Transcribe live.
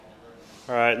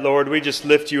All right, Lord, we just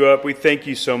lift you up. We thank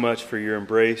you so much for your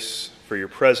embrace, for your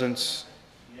presence.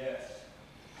 Yes.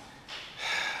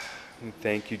 We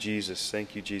thank you, Jesus.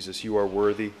 Thank you, Jesus. You are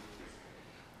worthy.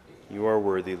 You are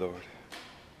worthy, Lord.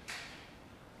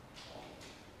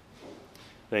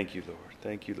 Thank you, Lord.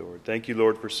 Thank you, Lord. Thank you,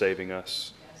 Lord, for saving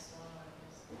us.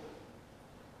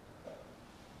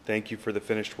 Thank you for the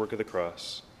finished work of the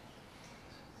cross.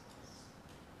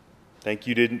 Thank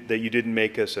you that you didn't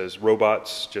make us as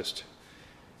robots, just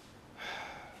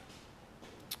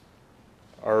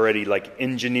already like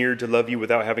engineered to love you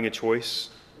without having a choice.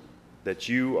 That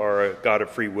you are a God of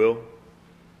free will.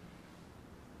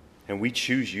 And we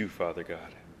choose you, Father God.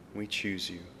 We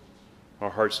choose you. Our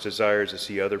heart's desire is to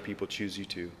see other people choose you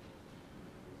too.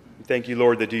 Thank you,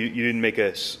 Lord, that you didn't make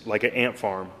us like an ant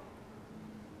farm,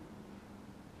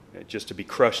 just to be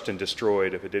crushed and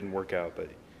destroyed if it didn't work out. But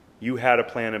you had a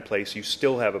plan in place. You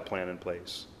still have a plan in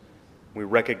place. We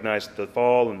recognize the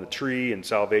fall and the tree and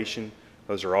salvation.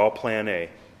 Those are all plan A.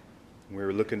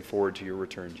 We're looking forward to your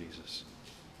return, Jesus.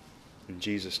 In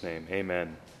Jesus' name,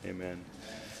 amen. Amen.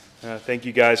 Thank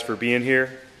you guys for being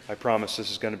here. I promise this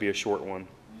is going to be a short one.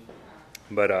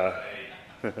 But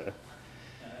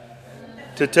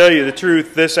to tell you the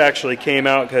truth, this actually came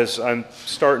out because I'm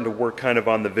starting to work kind of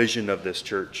on the vision of this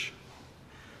church.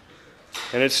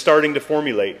 And it's starting to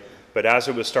formulate. But as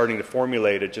it was starting to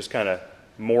formulate, it just kind of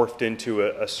morphed into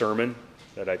a sermon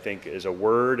that I think is a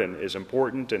word and is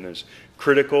important and is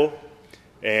critical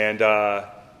and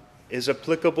is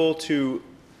applicable to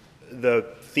the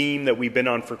theme that we've been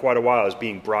on for quite a while, is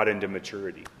being brought into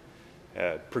maturity.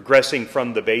 Progressing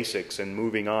from the basics and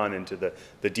moving on into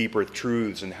the deeper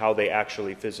truths and how they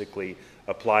actually physically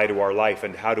apply to our life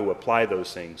and how to apply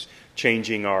those things.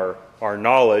 Changing our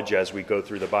knowledge as we go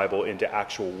through the Bible into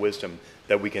actual wisdom,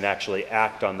 that we can actually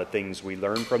act on the things we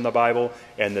learn from the Bible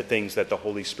and the things that the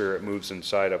Holy Spirit moves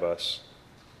inside of us.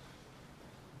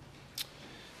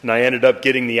 And I ended up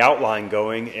getting the outline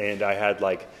going, and I had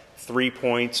like 3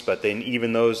 points, but then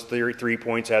even those 3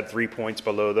 points had 3 points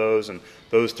below those, and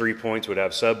those 3 points would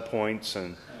have sub-points,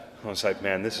 and I was like,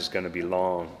 man, this is going to be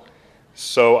long.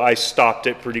 So I stopped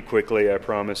it pretty quickly, I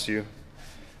promise you.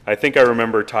 I think I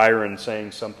remember Tyron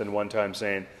saying something one time,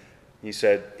 he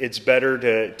said, it's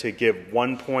better to give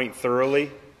 1 point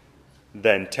thoroughly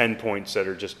than 10 points that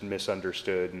are just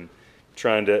misunderstood. And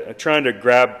trying to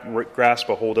grasp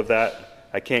a hold of that.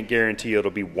 I can't guarantee it'll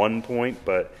be 1 point,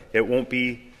 but it won't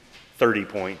be 30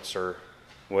 points or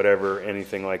whatever,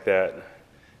 anything like that.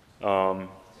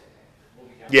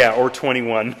 Yeah, or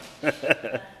 21.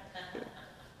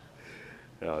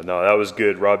 No, that was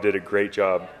good. Rob did a great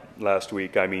job last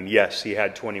week. I mean, yes, he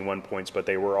had 21 points, but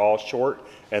they were all short,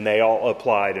 and they all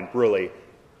applied and really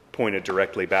pointed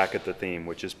directly back at the theme,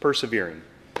 which is persevering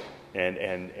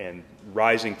and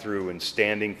rising through and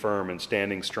standing firm and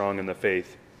standing strong in the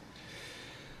faith.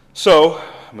 So,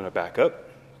 I'm going to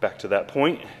back to that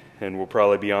point, and we'll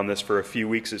probably be on this for a few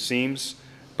weeks, it seems.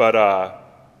 But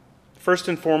first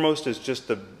and foremost is just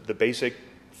the basic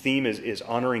theme is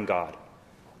honoring God.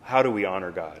 How do we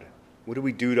honor God? What do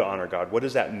we do to honor God? What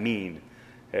does that mean?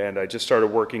 And I just started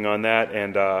working on that,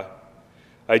 and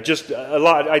I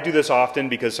do this often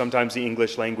because sometimes the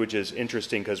English language is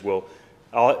interesting because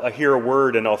I'll hear a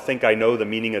word and I'll think I know the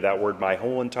meaning of that word my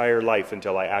whole entire life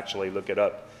until I actually look it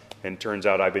up. And turns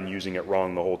out I've been using it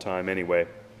wrong the whole time anyway.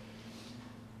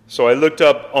 So I looked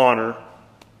up honor,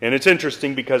 and it's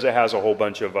interesting because it has a whole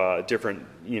bunch of different,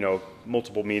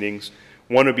 multiple meanings.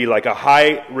 One would be like a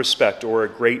high respect or a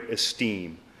great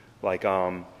esteem, like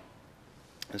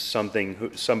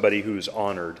somebody who's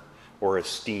honored or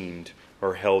esteemed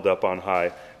or held up on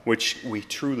high, which we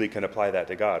truly can apply that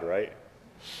to God, right?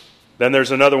 Then there's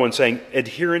another one saying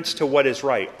adherence to what is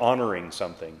right, honoring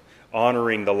something.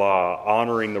 Honoring the law,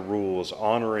 honoring the rules,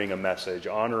 honoring a message,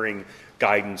 honoring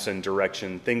guidance and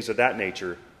direction, things of that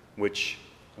nature, which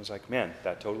I was like, man,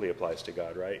 that totally applies to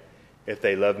God, right? If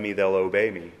they love me, they'll obey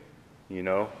me,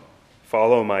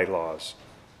 follow my laws,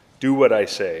 do what I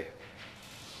say.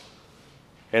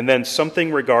 And then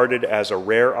something regarded as a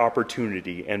rare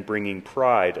opportunity and bringing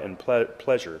pride and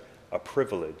pleasure, a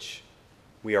privilege.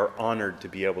 We are honored to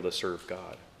be able to serve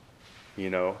God,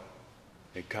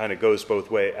 It kind of goes both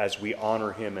ways. As we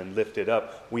honor him and lift it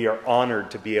up, we are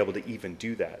honored to be able to even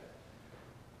do that.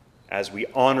 As we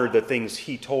honor the things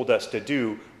he told us to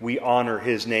do, we honor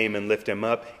his name and lift him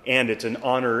up, and it's an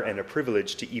honor and a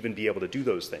privilege to even be able to do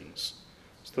those things.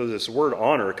 So this word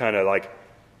honor kind of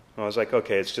I was like,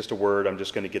 okay, it's just a word. I'm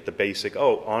just going to get the basic,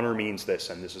 honor means this,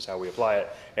 and this is how we apply it.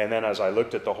 And then as I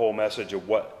looked at the whole message of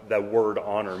what the word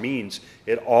honor means,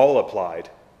 it all applied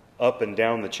up and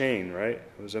down the chain, right?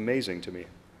 It was amazing to me.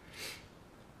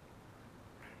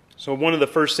 So one of the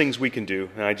first things we can do,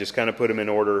 and I just kind of put them in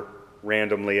order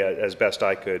randomly as best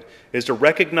I could, is to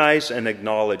recognize and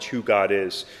acknowledge who God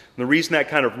is. And the reason that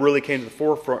kind of really came to the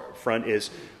forefront is,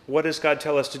 what does God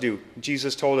tell us to do?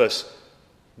 Jesus told us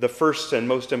the first and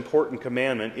most important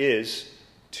commandment is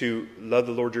to love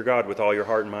the Lord your God with all your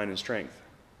heart and mind and strength.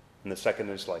 And the second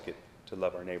is like it, to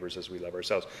love our neighbors as we love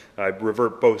ourselves. I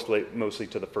revert mostly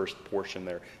to the first portion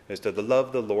there, is to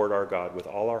love the Lord our God with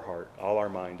all our heart, all our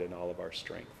mind, and all of our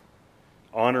strength.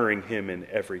 Honoring him in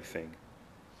everything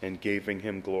and giving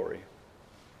him glory.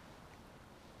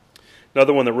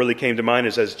 Another one that really came to mind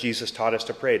is as Jesus taught us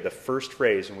to pray, the first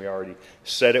phrase, and we already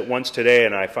said it once today,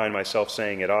 and I find myself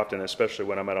saying it often, especially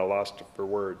when I'm at a loss for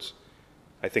words.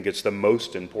 I think it's the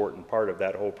most important part of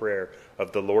that whole prayer,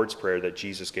 of the Lord's Prayer that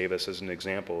Jesus gave us as an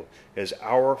example, is,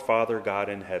 Our Father God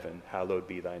in heaven, hallowed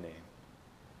be thy name.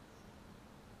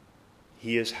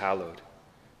 He is hallowed.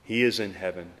 He is in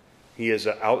heaven. He is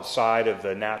outside of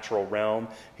the natural realm.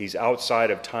 He's outside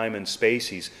of time and space.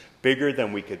 He's bigger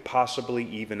than we could possibly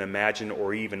even imagine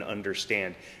or even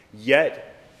understand.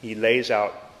 Yet, he lays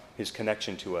out his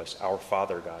connection to us, our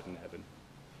Father God in heaven.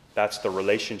 That's the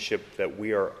relationship that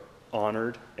we are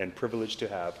honored and privileged to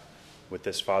have with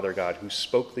this Father God who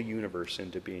spoke the universe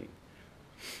into being.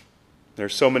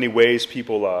 There's so many ways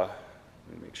people, let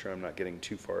me make sure I'm not getting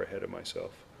too far ahead of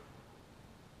myself.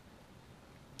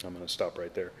 I'm going to stop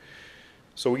right there.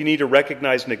 So we need to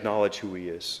recognize and acknowledge who he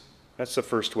is. That's the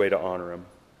first way to honor him.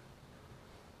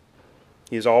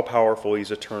 He is all-powerful.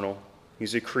 He's eternal.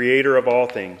 He's the creator of all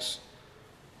things.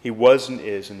 He was and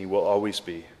is, and he will always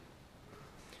be.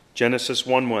 Genesis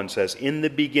 1:1 says, In the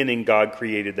beginning God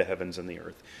created the heavens and the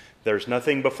earth. There's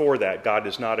nothing before that. God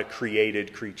is not a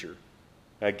created creature.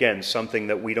 Again, something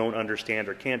that we don't understand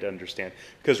or can't understand.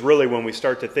 Because really when we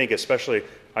start to think, especially,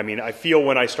 I feel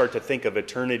when I start to think of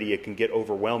eternity, it can get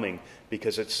overwhelming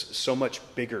because it's so much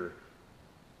bigger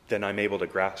than I'm able to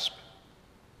grasp.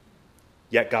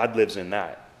 Yet God lives in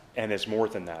that, and is more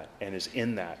than that, and is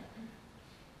in that.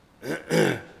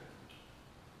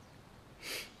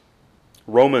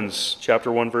 Romans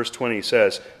chapter 1 verse 20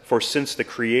 says, For since the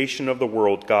creation of the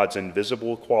world, God's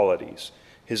invisible qualities,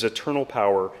 his eternal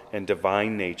power and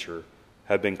divine nature,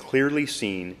 have been clearly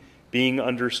seen, being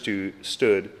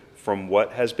understood from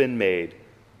what has been made,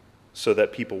 so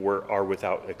that people are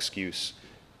without excuse.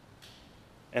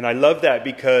 And I love that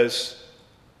because,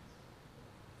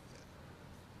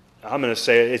 I'm going to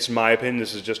say it's my opinion,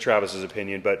 this is just Travis's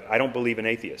opinion, but I don't believe in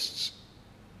atheists.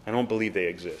 I don't believe they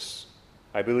exist.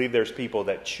 I believe there's people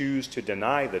that choose to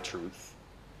deny the truth,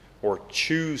 or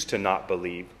choose to not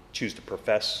believe, choose to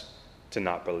profess to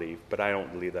not believe, but I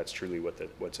don't believe that's truly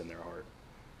what's in their heart.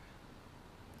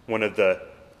 One of the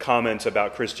comments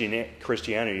about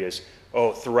Christianity is,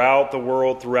 throughout the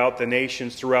world, throughout the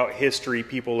nations, throughout history,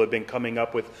 people have been coming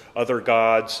up with other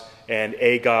gods, and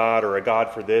a god, or a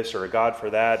god for this, or a god for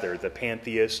that. They're the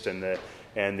pantheists and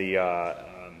the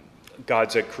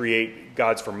gods that create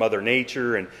gods for Mother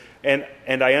Nature,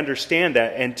 and I understand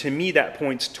that, and to me that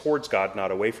points towards God,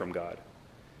 not away from God.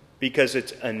 Because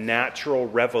it's a natural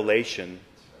revelation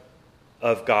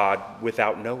of God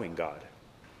without knowing God.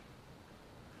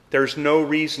 There's no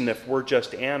reason, if we're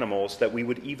just animals, that we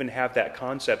would even have that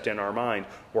concept in our mind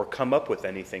or come up with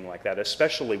anything like that,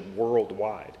 especially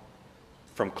worldwide,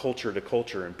 from culture to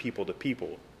culture and people to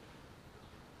people.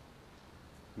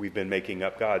 We've been making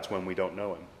up gods when we don't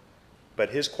know him. But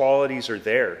his qualities are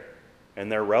there,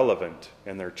 and they're relevant,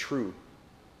 and they're true.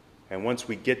 And once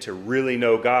we get to really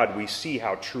know God, we see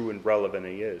how true and relevant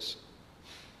he is.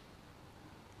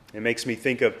 It makes me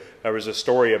think of, there was a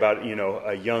story about,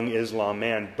 a young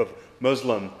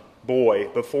Muslim boy,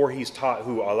 before he's taught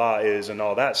who Allah is and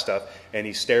all that stuff, and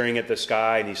he's staring at the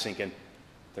sky and he's thinking,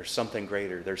 there's something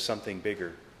greater, there's something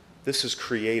bigger. This is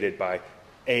created by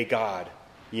a God,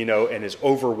 and is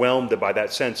overwhelmed by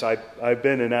that sense. I've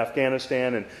been in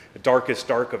Afghanistan and the darkest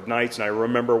dark of nights, and I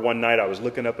remember one night I was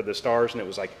looking up at the stars, and it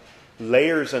was like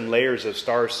layers and layers of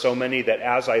stars, so many that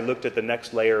as I looked at the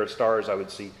next layer of stars, I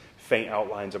would see faint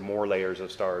outlines of more layers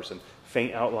of stars and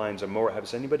faint outlines of more.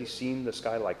 Has anybody seen the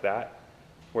sky like that?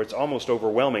 Where it's almost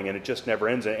overwhelming and it just never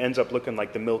ends. And it ends up looking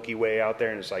like the Milky Way out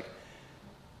there, and it's like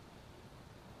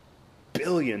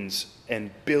billions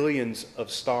and billions of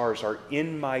stars are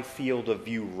in my field of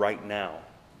view right now.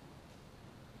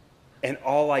 And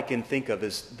all I can think of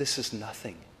is, this is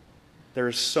nothing. There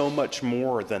is so much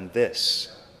more than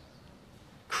this.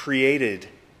 Created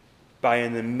by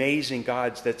an amazing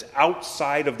God that's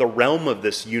outside of the realm of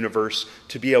this universe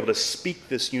to be able to speak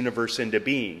this universe into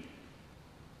being.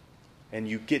 And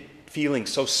you get feeling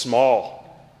so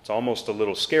small. It's almost a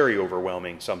little scary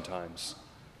overwhelming sometimes.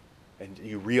 And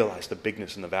you realize the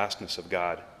bigness and the vastness of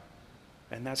God.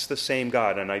 And that's the same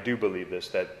God, and I do believe this,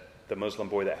 that the Muslim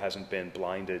boy that hasn't been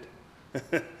blinded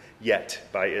yet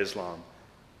by Islam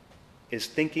is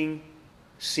thinking,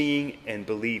 seeing, and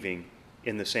believing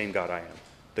in the same God I am,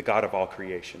 the God of all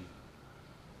creation.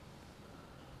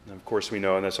 And of course we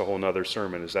know, and that's a whole other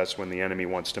sermon, is that's when the enemy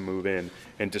wants to move in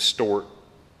and distort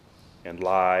and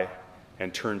lie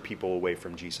and turn people away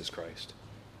from Jesus Christ.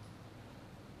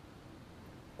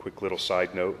 Quick little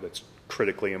side note that's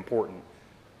critically important.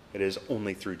 It is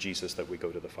only through Jesus that we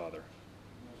go to the Father.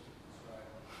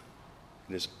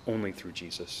 It is only through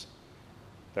Jesus.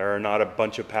 There are not a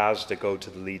bunch of paths that go to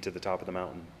lead to the top of the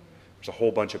mountain. There's a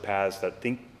whole bunch of paths that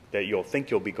you'll think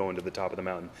you'll be going to the top of the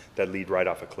mountain that lead right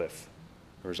off a cliff.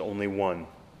 There's only one,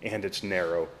 and it's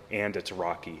narrow, and it's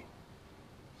rocky.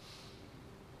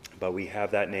 But we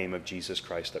have that name of Jesus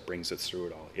Christ that brings us through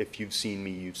it all. If you've seen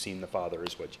me, you've seen the Father,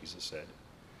 is what Jesus said.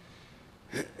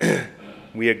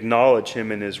 We acknowledge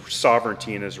him in his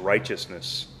sovereignty and his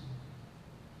righteousness.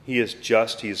 He is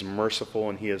just, he is merciful,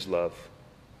 and he is love.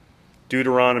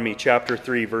 Deuteronomy chapter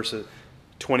 3, verse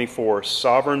 24,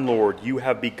 Sovereign Lord, you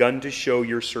have begun to show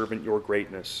your servant your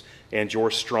greatness and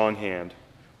your strong hand.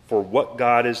 For what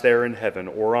God is there in heaven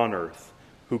or on earth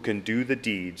who can do the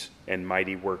deeds and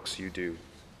mighty works you do?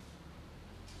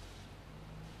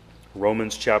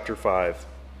 Romans chapter 5.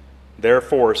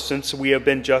 Therefore, since we have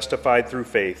been justified through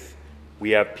faith,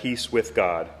 we have peace with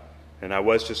God. And I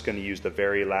was just going to use the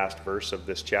very last verse of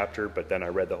this chapter, but then I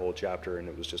read the whole chapter and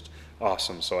it was just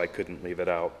awesome, so I couldn't leave it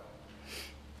out.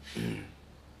 I'm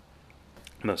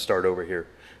going to start over here.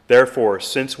 Therefore,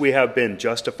 since we have been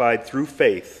justified through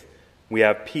faith, we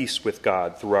have peace with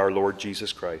God through our Lord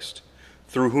Jesus Christ,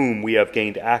 through whom we have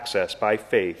gained access by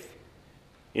faith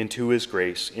into his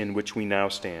grace in which we now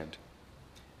stand.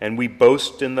 And we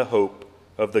boast in the hope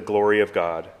of the glory of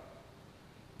God.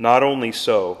 Not only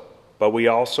so, but we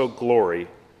also glory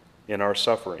in our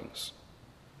sufferings,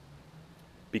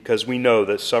 because we know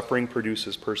that suffering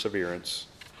produces perseverance,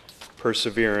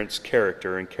 perseverance,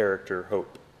 character, and character,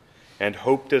 hope. And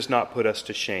hope does not put us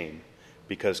to shame,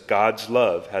 because God's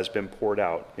love has been poured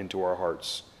out into our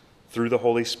hearts through the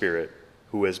Holy Spirit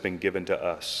who has been given to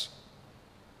us.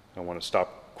 I want to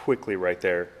stop quickly right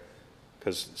there,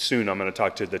 because soon I'm going to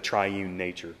talk to the triune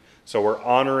nature. So we're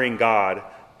honoring God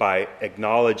by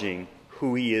acknowledging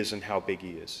who he is and how big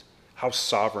he is, how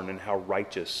sovereign and how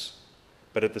righteous,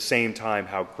 but at the same time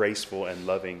how graceful and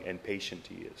loving and patient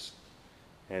he is.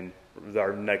 And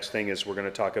our next thing is we're going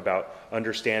to talk about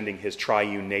understanding his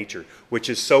triune nature,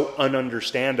 which is so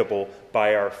ununderstandable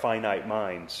by our finite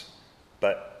minds,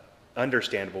 but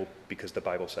understandable because the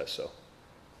Bible says so.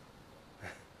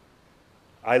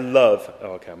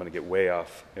 Okay, I'm going to get way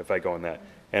off if I go on that.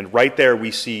 And right there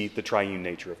we see the triune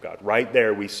nature of God. Right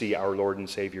there we see our Lord and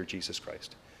Savior Jesus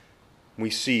Christ. We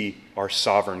see our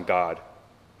sovereign God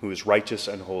who is righteous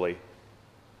and holy.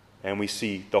 And we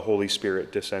see the Holy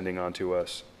Spirit descending onto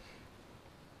us.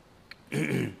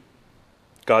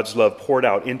 God's love poured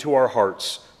out into our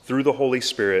hearts through the Holy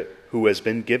Spirit who has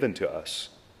been given to us.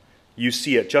 You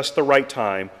see, at just the right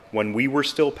time, when we were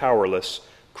still powerless,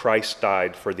 Christ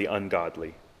died for the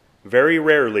ungodly. Very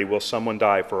rarely will someone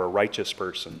die for a righteous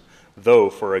person,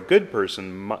 though for a good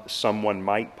person someone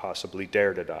might possibly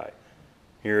dare to die.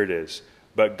 Here it is.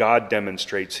 But God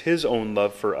demonstrates his own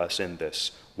love for us in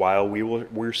this. While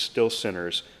we're still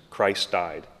sinners, Christ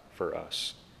died for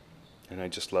us. And I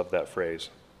just love that phrase.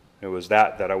 It was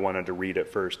that I wanted to read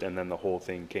at first, and then the whole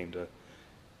thing came to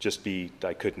just be,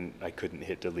 I couldn't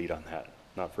hit delete on that,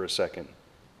 not for a second,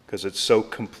 because it's so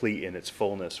complete in its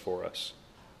fullness for us.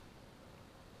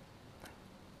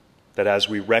 That as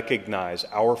we recognize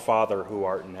our Father who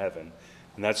art in heaven,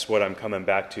 and that's what I'm coming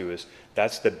back to, is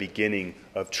that's the beginning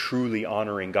of truly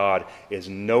honoring God, is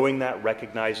knowing that,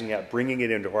 recognizing that, bringing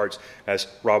it into hearts. As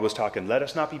Rob was talking, let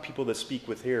us not be people that speak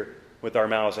with our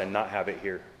mouths and not have it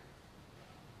here.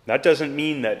 That doesn't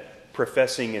mean that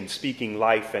professing and speaking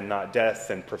life and not death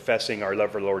and professing our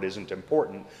love for the Lord isn't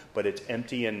important, but it's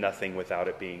empty and nothing without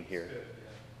it being here.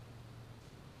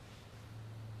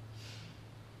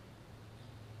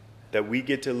 That we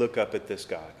get to look up at this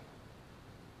God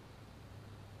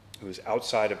who is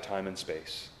outside of time and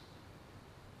space,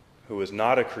 who is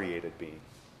not a created being,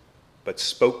 but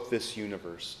spoke this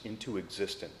universe into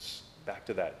existence. Back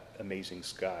to that amazing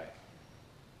sky,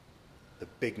 the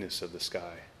bigness of the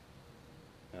sky.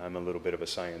 Now, I'm a little bit of a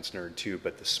science nerd too,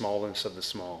 but the smallness of the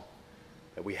small,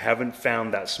 that we haven't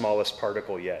found that smallest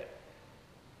particle yet.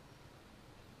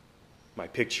 My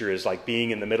picture is like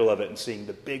being in the middle of it and seeing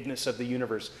the bigness of the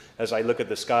universe as I look at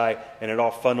the sky, and it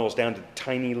all funnels down to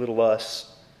tiny little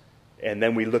us. And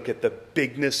then we look at the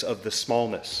bigness of the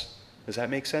smallness. Does that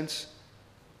make sense?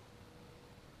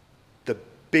 The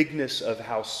bigness of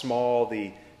how small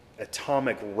the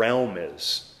atomic realm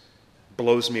is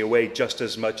blows me away just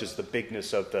as much as the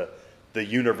bigness of the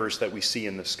universe that we see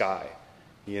in the sky.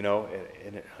 You know?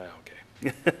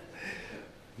 Okay.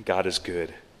 God is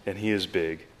good, and he is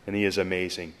big, and he is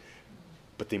amazing.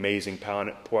 But the amazing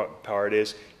part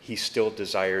is he still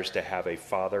desires to have a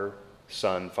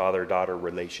father-son, father-daughter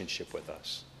relationship with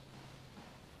us.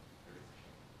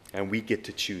 And we get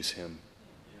to choose him.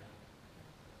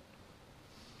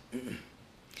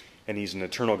 And he's an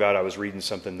eternal God. I was reading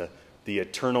something, the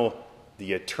eternal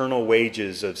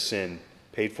wages of sin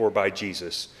paid for by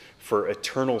Jesus for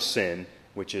eternal sin,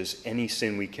 which is any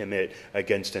sin we commit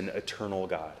against an eternal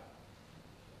God.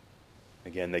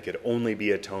 Again, they could only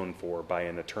be atoned for by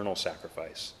an eternal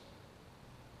sacrifice,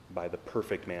 by the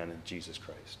perfect man in Jesus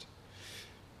Christ.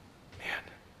 Man.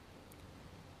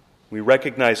 We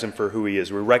recognize him for who he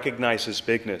is. We recognize his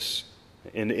bigness.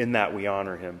 And in that we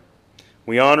honor him.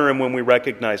 We honor him when we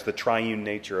recognize the triune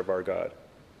nature of our God.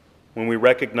 When we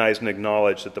recognize and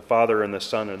acknowledge that the Father and the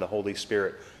Son and the Holy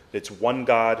Spirit, it's one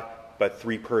God, but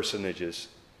three personages.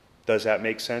 Does that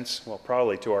make sense? Well,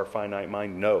 probably to our finite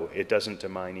mind, no. It doesn't to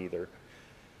mine either.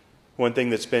 One thing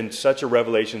that's been such a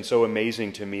revelation, so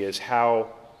amazing to me, is how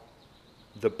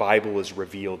the Bible is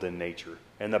revealed in nature.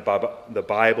 And the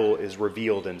Bible is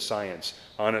revealed in science.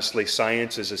 Honestly,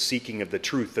 science is a seeking of the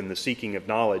truth and the seeking of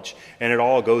knowledge. And it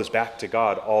all goes back to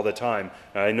God all the time.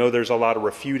 I know there's a lot of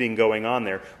refuting going on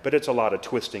there, but it's a lot of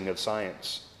twisting of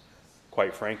science,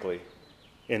 quite frankly,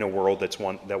 in a world that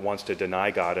wants to deny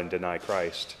God and deny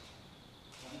Christ.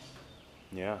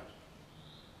 Yeah.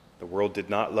 The world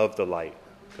did not love the light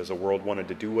because the world wanted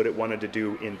to do what it wanted to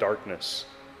do in darkness.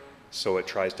 So it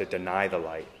tries to deny the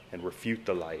light and refute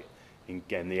the light.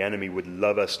 And the enemy would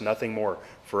love us nothing more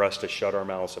for us to shut our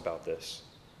mouths about this.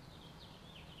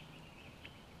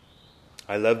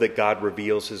 I love that God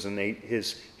reveals his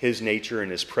nature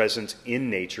and his presence in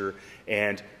nature.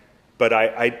 But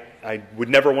I would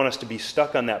never want us to be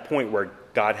stuck on that point where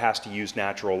God has to use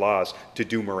natural laws to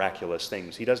do miraculous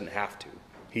things. He doesn't have to.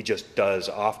 He just does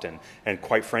often. And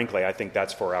quite frankly, I think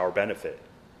that's for our benefit.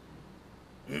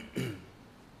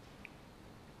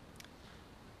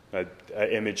 An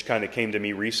image kind of came to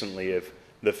me recently of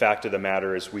the fact of the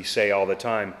matter is we say all the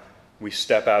time, we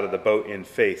step out of the boat in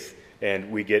faith,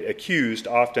 and we get accused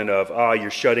often of,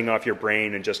 you're shutting off your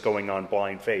brain and just going on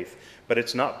blind faith. But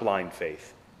it's not blind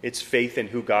faith. It's faith in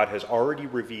who God has already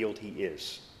revealed he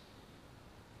is.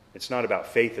 It's not about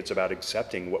faith, it's about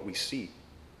accepting what we see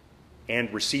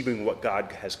and receiving what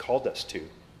God has called us to.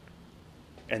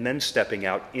 And then stepping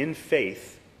out in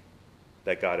faith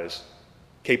that God is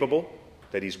capable,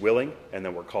 that he's willing, and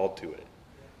then we're called to it.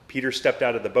 Peter stepped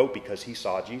out of the boat because he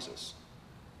saw Jesus.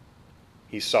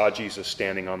 He saw Jesus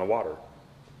standing on the water.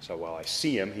 So while I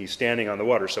see him, he's standing on the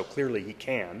water, so clearly he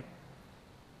can.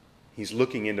 He's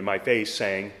looking into my face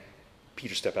saying,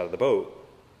 Peter, step out of the boat.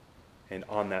 And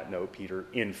on that note, Peter,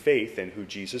 in faith in who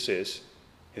Jesus is,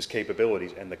 his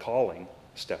capabilities, and the calling,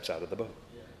 steps out of the boat.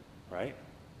 Right?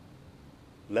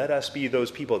 Let us be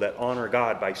those people that honor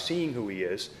God by seeing who he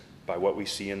is, by what we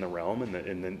see in the realm and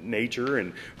in the nature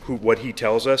and what he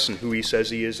tells us and who he says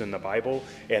he is in the Bible,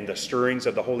 and the stirrings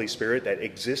of the Holy Spirit that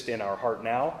exist in our heart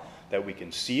now, that we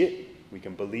can see it, we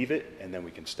can believe it, and then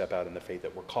we can step out in the faith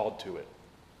that we're called to it.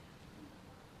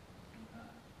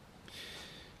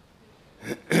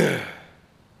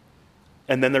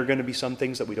 And then there are going to be some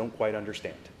things that we don't quite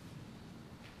understand.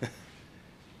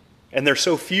 And there's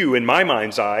so few in my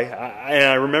mind's eye. And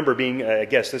I remember being, I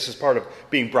guess this is part of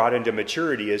being brought into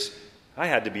maturity, is I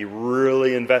had to be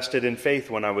really invested in faith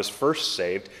when I was first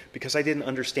saved because I didn't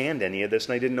understand any of this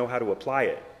and I didn't know how to apply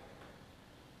it.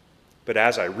 But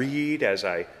as I read, as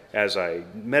I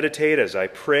meditate, as I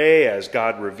pray, as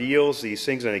God reveals these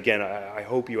things, and again, I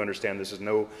hope you understand this is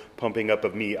no pumping up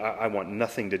of me. I want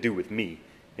nothing to do with me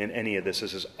in any of this.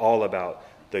 This is all about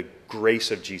the grace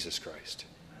of Jesus Christ.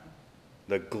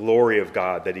 The glory of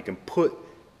God, that he can put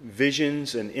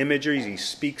visions and imageries. He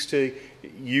speaks to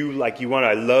you like you want.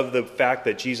 I love the fact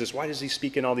that Jesus, why does he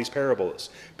speak in all these parables?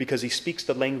 Because he speaks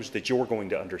the language that you're going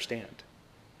to understand.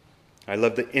 I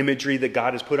love the imagery that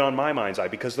God has put on my mind's eye,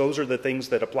 because those are the things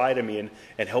that apply to me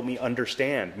and help me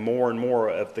understand more and more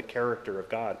of the character of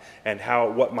God and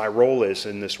what my role is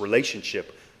in this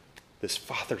relationship, this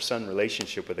father-son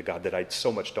relationship with a God that I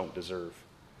so much don't deserve.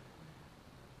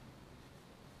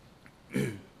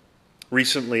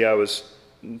 Recently, I was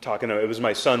talking to, it was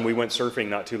my son, we went surfing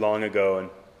not too long ago, and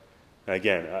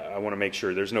again, I want to make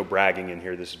sure there's no bragging in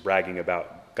here. This is bragging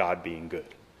about God being good.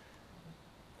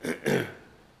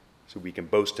 So we can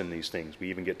boast in these things. We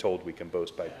even get told we can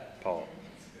boast by Paul.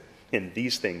 In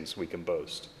these things we can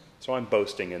boast. So I'm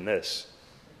boasting in this.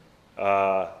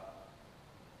 I've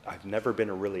never been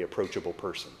a really approachable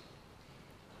person,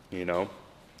 and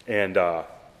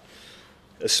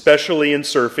especially in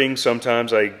surfing,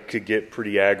 sometimes I could get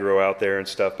pretty aggro out there and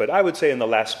stuff, but I would say in the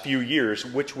last few years,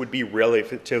 which would be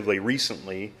relatively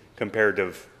recently compared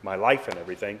to my life and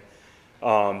everything,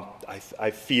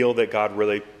 I feel that God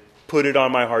really put it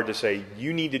on my heart to say,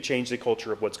 you need to change the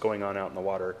culture of what's going on out in the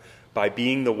water by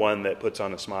being the one that puts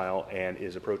on a smile and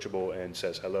is approachable and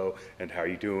says hello and how are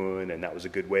you doing and that was a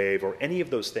good wave or any of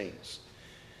those things.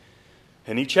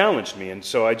 And he challenged me, and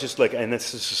so I just and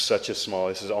this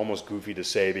is almost goofy to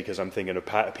say because I'm thinking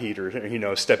of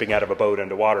Peter, stepping out of a boat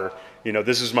underwater.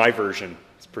 This is my version.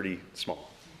 It's pretty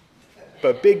small.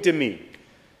 But big to me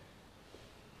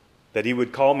that he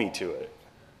would call me to it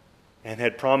and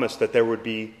had promised that there would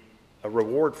be a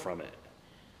reward from it.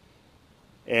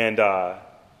 And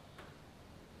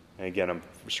again, I'm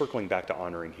circling back to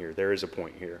honoring here. There is a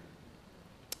point here.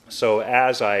 So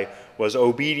as I was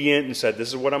obedient and said, this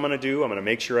is what I'm going to do. I'm going to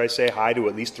make sure I say hi to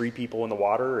at least 3 people in the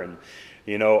water and,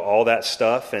 all that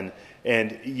stuff.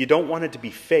 And you don't want it to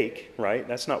be fake, right?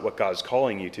 That's not what God's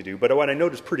calling you to do. But what I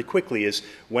noticed pretty quickly is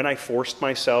when I forced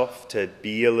myself to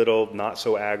be a little not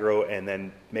so aggro and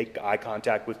then make eye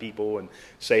contact with people and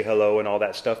say hello and all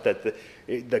that stuff, that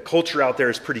the culture out there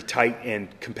is pretty tight and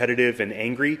competitive and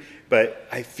angry. But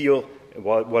I feel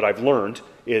what I've learned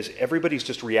is everybody's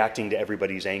just reacting to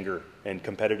everybody's anger and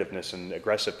competitiveness and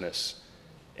aggressiveness.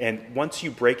 And once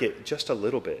you break it just a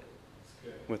little bit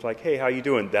with hey, how you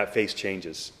doing? That face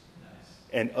changes. Nice.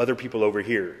 And other people over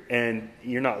here. And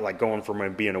you're not going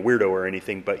from being a weirdo or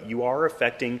anything, but you are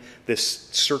affecting this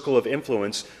circle of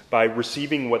influence by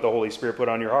receiving what the Holy Spirit put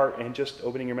on your heart and just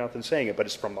opening your mouth and saying it. But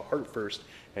it's from the heart first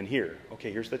and here.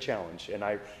 Okay, here's the challenge. And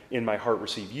I, in my heart,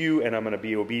 receive you, and I'm going to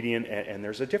be obedient. And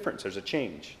there's a difference. There's a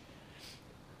change.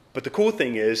 But the cool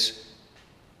thing is,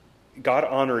 God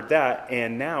honored that,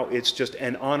 and now it's just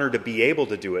an honor to be able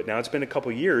to do it. Now it's been a couple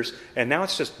years, and now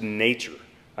it's just nature.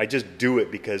 I just do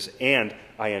it and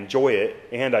I enjoy it,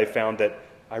 and I found that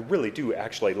I really do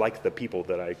actually like the people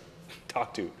that I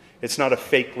talk to. It's not a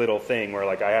fake little thing where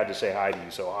I had to say hi to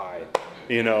you, so hi,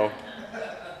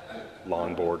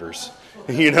 longboarders,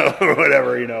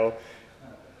 whatever,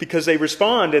 because they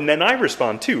respond, and then I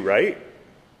respond too, right?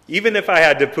 Even if I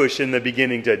had to push in the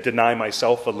beginning to deny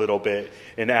myself a little bit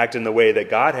and act in the way that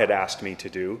God had asked me to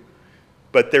do,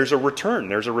 but there's a return,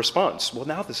 there's a response. Well,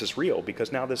 now this is real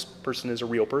because now this person is a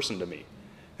real person to me.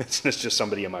 It's just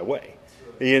somebody in my way,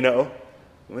 Well,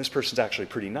 this person's actually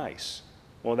pretty nice.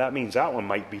 Well, that means that one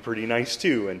might be pretty nice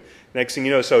too. And next thing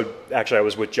you know, so actually I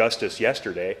was with Justice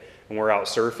yesterday, and we're out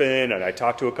surfing, and I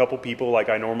talked to a couple people like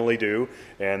I normally do,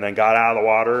 and then got out of the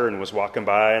water and was walking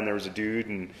by, and there was a dude,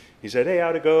 and he said, hey,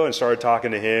 how'd it go? And started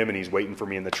talking to him, and he's waiting for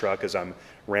me in the truck as I'm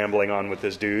rambling on with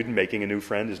this dude and making a new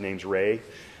friend. His name's Ray.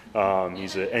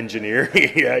 He's an engineer.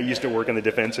 Yeah, he used to work in the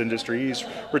defense industry. He's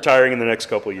retiring in the next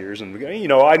couple of years, and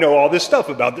I know all this stuff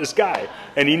about this guy,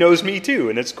 and he knows me too,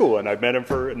 and it's cool. And I've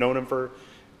known him for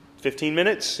 15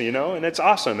 minutes, and it's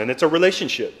awesome, and it's a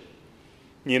relationship.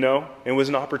 It was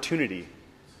an opportunity,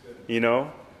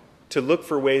 to look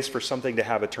for ways for something to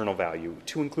have eternal value,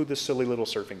 to include this silly little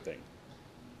surfing thing,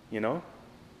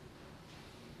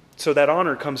 So that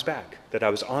honor comes back, that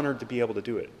I was honored to be able to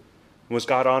do it. Was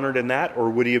God honored in that, or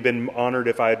would he have been honored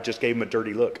if I had just gave him a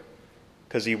dirty look?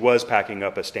 Because he was packing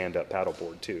up a stand-up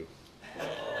paddleboard too.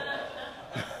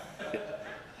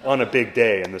 On a big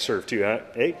day in the surf too, huh?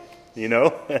 Hey,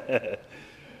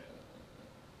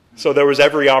 So there was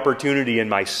every opportunity in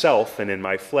myself and in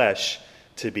my flesh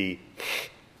to be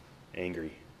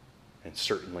angry and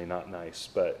certainly not nice.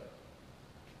 But,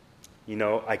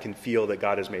 I can feel that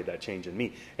God has made that change in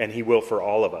me. And he will for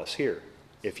all of us here.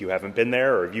 If you haven't been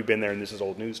there, or if you've been there and this is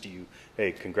old news to you,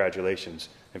 hey, congratulations.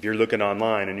 If you're looking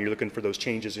online and you're looking for those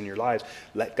changes in your lives,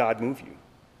 let God move you.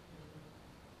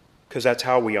 Because that's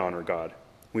how we honor God.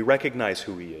 We recognize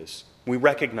who he is. We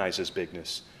recognize his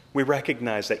bigness. We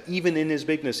recognize that even in his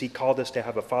bigness, he called us to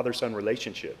have a father-son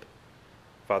relationship.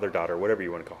 Father-daughter, whatever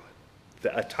you want to call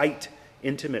it. A tight,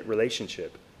 intimate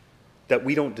relationship that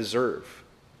we don't deserve.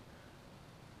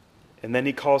 And then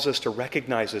he calls us to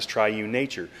recognize his triune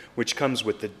nature, which comes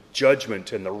with the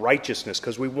judgment and the righteousness,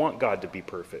 because we want God to be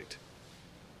perfect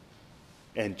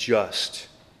and just.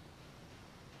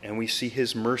 And we see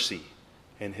his mercy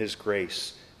and his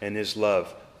grace and his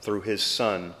love through his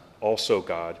Son, also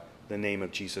God, the name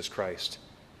of Jesus Christ.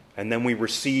 And then we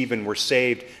receive and we're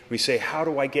saved. We say, how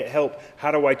do I get help?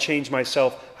 How do I change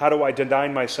myself? How do I deny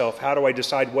myself? How do I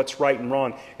decide what's right and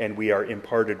wrong? And we are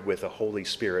imparted with a Holy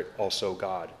Spirit, also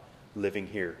God, living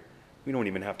here. We don't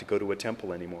even have to go to a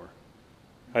temple anymore.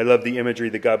 I love the imagery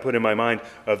that God put in my mind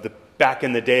of the back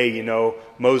in the day, you know,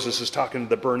 Moses is talking to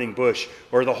the burning bush,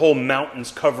 or the whole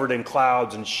mountain's covered in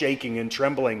clouds and shaking and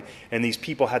trembling, and these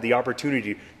people had the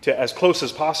opportunity to, as close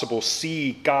as possible,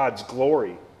 see God's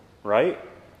glory, right?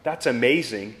 That's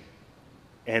amazing.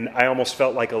 And I almost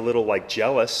felt like a little like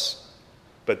jealous,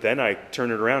 but then I turn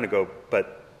it around and go,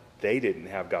 but they didn't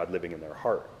have God living in their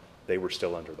heart. They were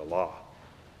still under the law.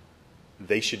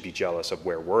 They should be jealous of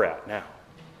where we're at now.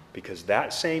 Because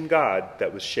that same God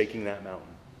that was shaking that mountain,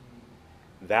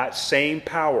 that same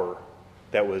power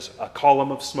that was a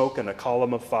column of smoke and a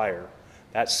column of fire,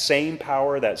 that same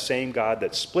power, that same God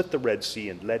that split the Red Sea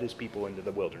and led his people into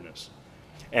the wilderness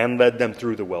and led them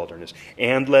through the wilderness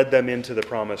and led them into the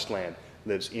promised land,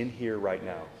 lives in here right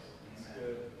now.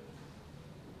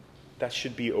 That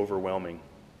should be overwhelming.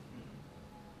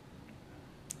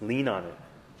 Lean on it.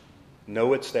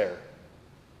 Know it's there.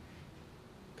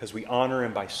 Because we honor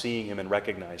him by seeing him and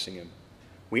recognizing him.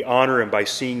 We honor him by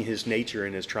seeing his nature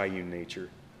and his triune nature.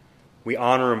 We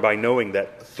honor him by knowing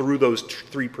that through those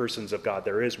three persons of God,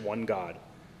 there is one God.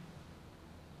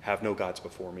 Have no gods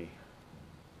before me.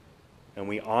 And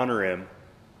we honor him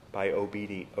by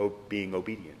being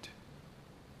obedient.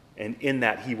 And in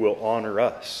that, he will honor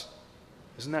us.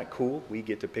 Isn't that cool? We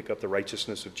get to pick up the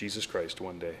righteousness of Jesus Christ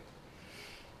one day.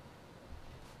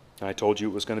 I told you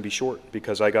it was going to be short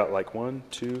because I got like 1,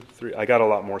 2, 3. I got a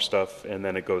lot more stuff, and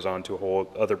then it goes on to a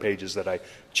whole other pages that I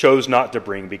chose not to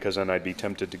bring because then I'd be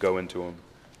tempted to go into them.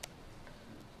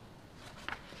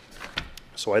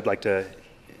 So I'd like to,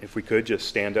 if we could, just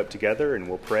stand up together and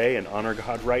we'll pray and honor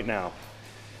God right now.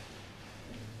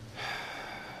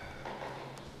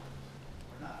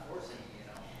 We're not forcing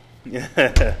you, you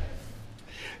know.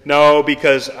 No,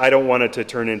 because I don't want it to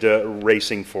turn into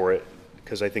racing for it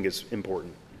because I think it's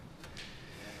important.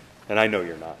 And I know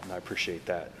you're not, and I appreciate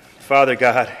that. Father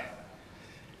God,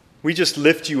 we just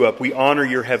lift you up. We honor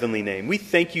your heavenly name. We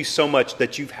thank you so much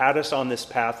that you've had us on this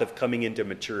path of coming into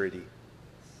maturity.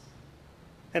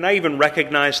 And I even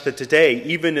recognize that today,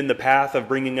 even in the path of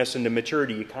bringing us into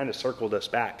maturity, you kind of circled us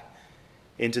back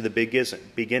into the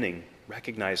beginning.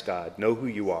 Recognize God, know who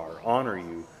you are, honor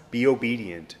you, be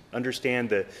obedient, understand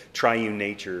the triune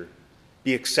nature,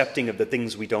 be accepting of the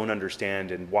things we don't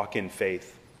understand, and walk in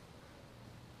faith.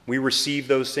 We receive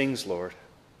those things, Lord,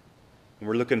 and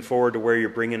we're looking forward to where you're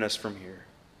bringing us from here.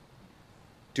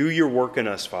 Do your work in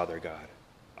us, Father God,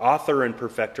 author and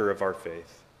perfecter of our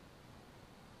faith.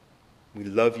 We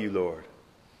love you, Lord.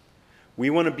 We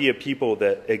want to be a people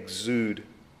that exude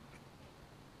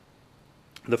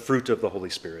the fruit of the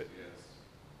Holy Spirit.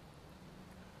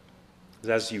 Yes.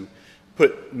 As you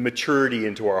put maturity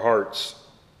into our hearts,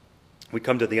 we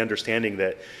come to the understanding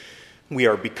that we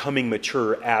are becoming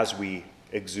mature as we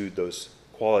exude those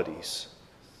qualities.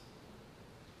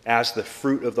 As the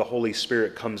fruit of the Holy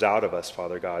Spirit comes out of us,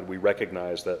 Father God, we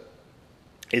recognize that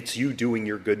it's you doing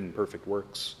your good and perfect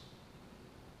works.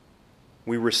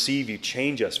 We receive you.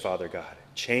 Change us, Father God.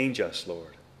 Change us,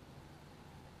 Lord.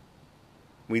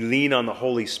 We lean on the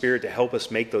Holy Spirit to help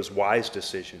us make those wise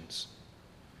decisions.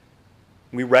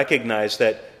 We recognize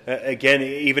that, again,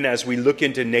 even as we look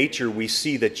into nature, we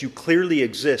see that you clearly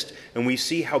exist, and we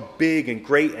see how big and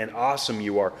great and awesome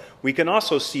you are. We can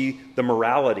also see the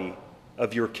morality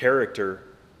of your character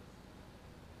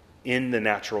in the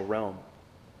natural realm.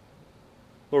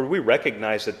 Lord, we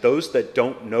recognize that those that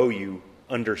don't know you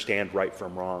understand right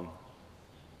from wrong.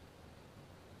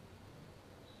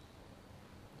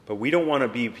 But we don't want to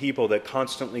be people that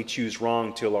constantly choose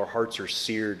wrong till our hearts are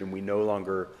seared and we no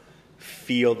longer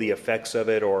feel the effects of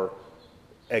it or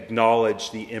acknowledge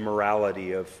the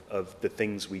immorality of the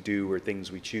things we do or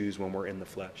things we choose when we're in the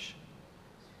flesh.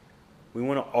 We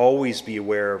want to always be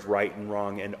aware of right and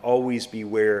wrong and always be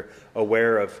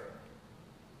aware of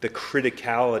the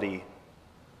criticality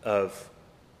of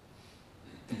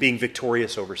being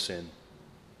victorious over sin.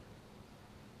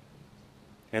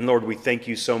 And Lord, we thank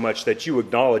you so much that you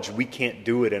acknowledge we can't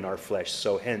do it in our flesh,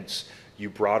 so hence you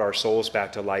brought our souls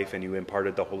back to life and you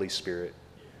imparted the Holy Spirit.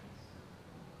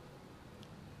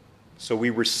 So we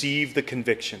receive the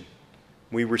conviction.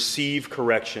 We receive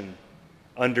correction,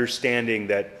 understanding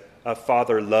that a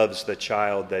father loves the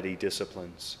child that he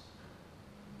disciplines.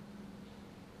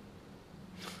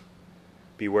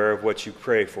 Beware of what you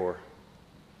pray for.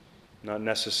 Not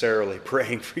necessarily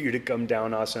praying for you to come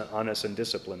down on us and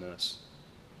discipline us.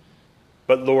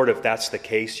 But Lord, if that's the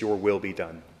case, your will be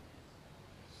done.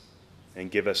 and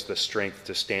give us the strength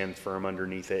to stand firm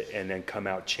underneath it and then come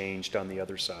out changed on the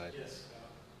other side. Yes,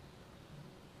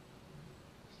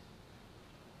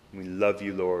 We love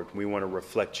you, Lord. We want to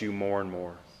reflect you more and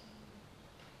more.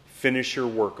 Finish your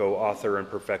work, O author and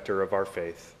perfecter of our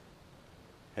faith,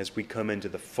 as we come into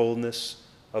the fullness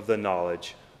of the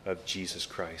knowledge of Jesus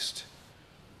Christ,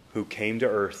 who came to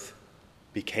earth,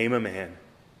 became a man,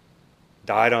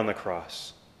 died on the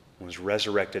cross, and was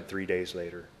resurrected 3 days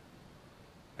later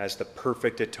as the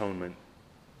perfect atonement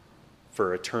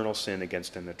for eternal sin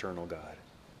against an eternal God.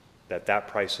 That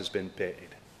price has been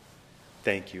paid.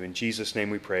 Thank you. In Jesus'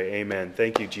 name we pray. Amen.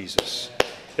 Thank you, Jesus.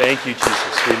 Thank you,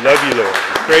 Jesus. We love you, Lord.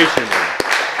 We praise your name.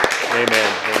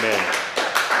 Amen. Amen.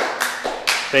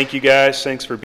 Thank you, guys. Thanks for being